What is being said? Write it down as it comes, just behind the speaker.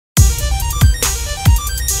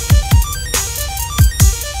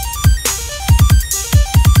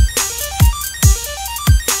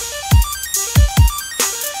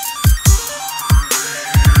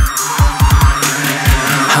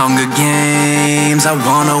games,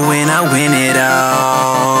 I win it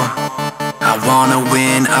all. I wanna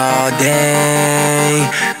win all day.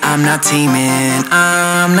 I'm not teaming,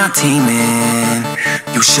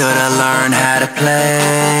 You should've learned how to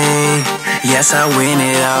play. Yes, I win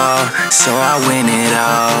it all, so I win it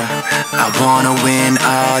all. I wanna win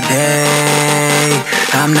all day.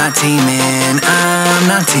 I'm not teaming,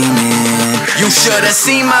 You should've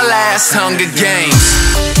seen my last Hunger Games.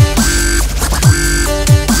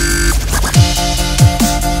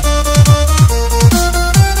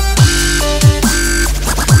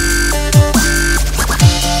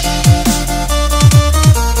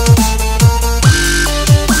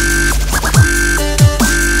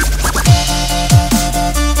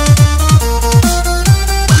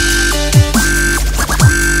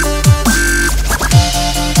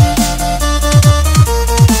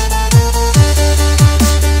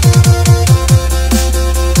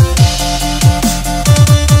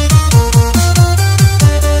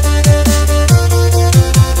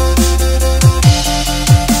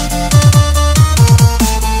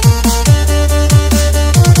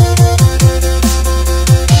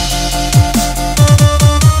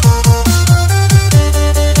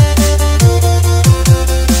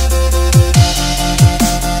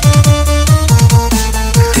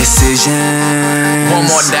 One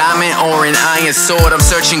more diamond or an iron sword. I'm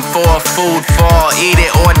searching for a food fall. Eat it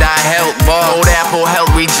or die health ball. Old apple help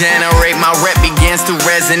regenerate. My rep begins to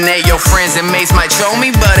resonate. Your friends and mates might troll me,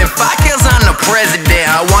 but if I kills I'm the president.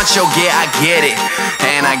 I want your gear, I get it.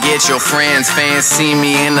 And I get your friends. Fans see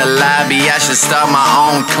me in the lobby. I should start my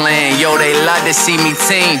own clan. Yo, they love to see me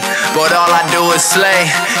team, but all I do is slay.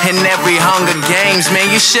 In every Hunger Games, man,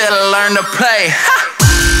 you should've learned to play.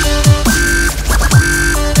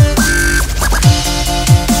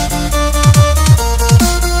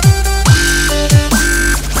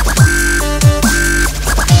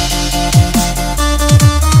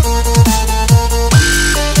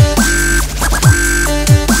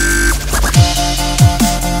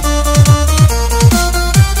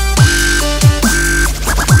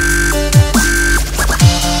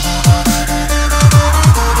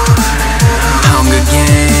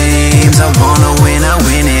 I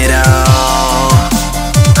win it all.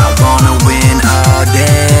 I wanna win all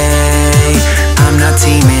day. I'm not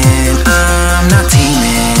teaming,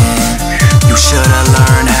 You should've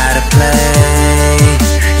learned how to play.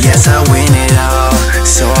 Yes, I win it all,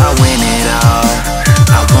 so I win it all.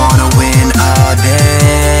 I wanna win all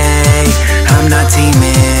day. I'm not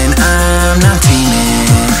teaming,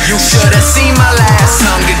 You should've seen my last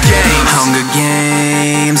Hunger Games. Hunger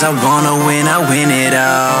Games, I win it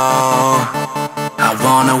all. I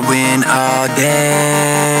wanna win all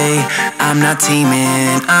day. I'm not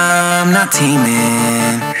teaming,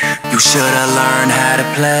 You should've learned how to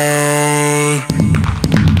play.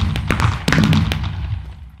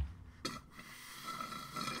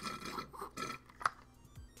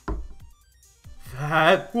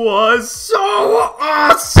 That was so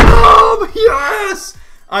awesome! Yes!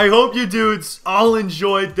 I hope you dudes all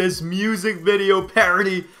enjoyed this music video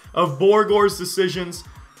parody of Borgore's Decisions.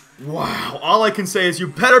 Wow, all I can say is you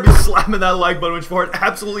better be slamming that like button for it.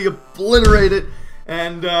 Absolutely obliterate it.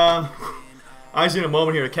 And I just need a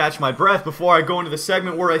moment here to catch my breath before I go into the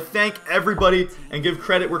segment where I thank everybody and give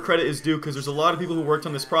credit where credit is due, because there's a lot of people who worked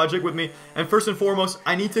on this project with me. And first and foremost,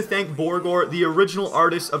 I need to thank Borgore, the original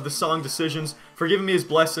artist of the song Decisions, for giving me his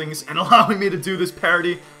blessings and allowing me to do this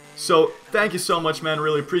parody. So thank you so much, man.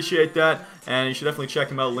 Really appreciate that. And you should definitely check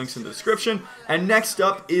him out. Links in the description. And next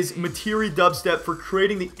up is Materi Dubstep for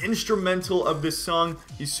creating the instrumental of this song.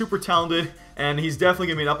 He's super talented, and he's definitely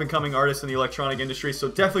going to be an up-and-coming artist in the electronic industry. So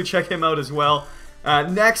definitely check him out as well.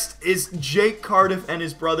 Next is Jake Cardiff and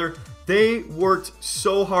his brother. They worked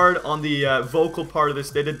so hard on the vocal part of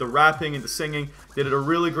this. They did the rapping and the singing. They did a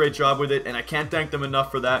really great job with it, and I can't thank them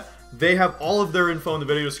enough for that. They have all of their info in the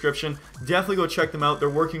video description. Definitely go check them out. They're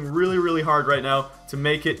working really, really hard right now to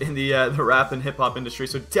make it in the rap and hip-hop industry.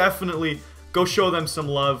 So definitely go show them some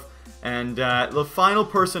love. And the final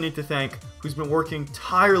person I need to thank, who's been working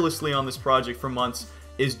tirelessly on this project for months,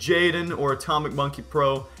 is Jaden, or Atomic Monkey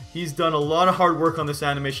Pro. He's done a lot of hard work on this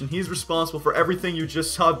animation. He's responsible for everything you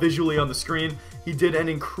just saw visually on the screen. He did an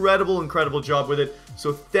incredible, incredible job with it.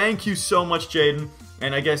 So thank you so much, Jaden.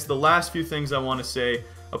 And I guess the last few things I want to say,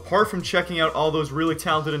 apart from checking out all those really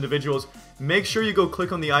talented individuals, make sure you go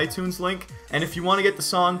click on the iTunes link, and if you want to get the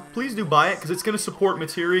song, please do buy it, because it's going to support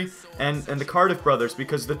Materi and the Cardiff brothers,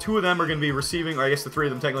 because the two of them are going to be receiving, or I guess the three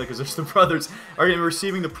of them technically, because there's the brothers, are going to be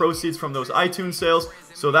receiving the proceeds from those iTunes sales,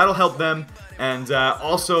 so that'll help them. And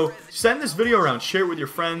also, send this video around, share it with your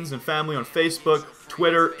friends and family on Facebook,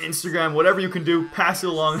 Twitter, Instagram, whatever you can do, pass it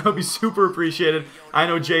along. That would be super appreciated. I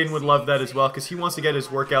know Jaden would love that as well because he wants to get his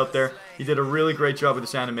work out there. He did a really great job with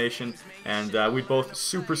this animation, and we both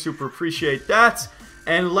super appreciate that.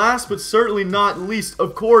 And last but certainly not least,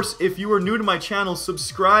 of course, if you are new to my channel,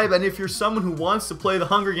 subscribe. And if you're someone who wants to play the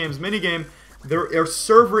Hunger Games minigame, there are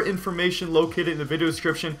server information located in the video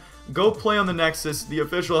description. Go play on the Nexus, the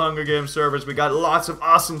official Hunger Games servers. We got lots of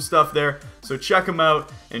awesome stuff there, so check them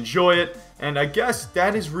out, enjoy it, and I guess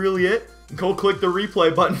that is really it. Go click the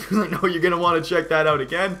replay button because I know you're going to want to check that out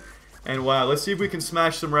again. And wow, let's see if we can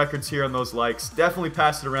smash some records here on those likes. Definitely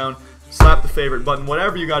pass it around, slap the favorite button,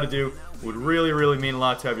 whatever you got to do. Would really mean a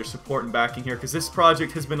lot to have your support and backing here because this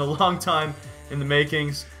project has been a long time in the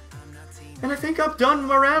makings. And I think I'm done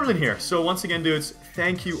my rambling here. So once again, dudes,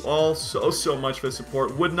 thank you all so much for the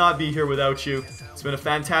support. Would not be here without you. It's been a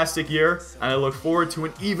fantastic year, and I look forward to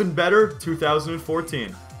an even better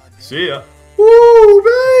 2014. See ya. Woo,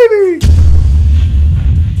 baby!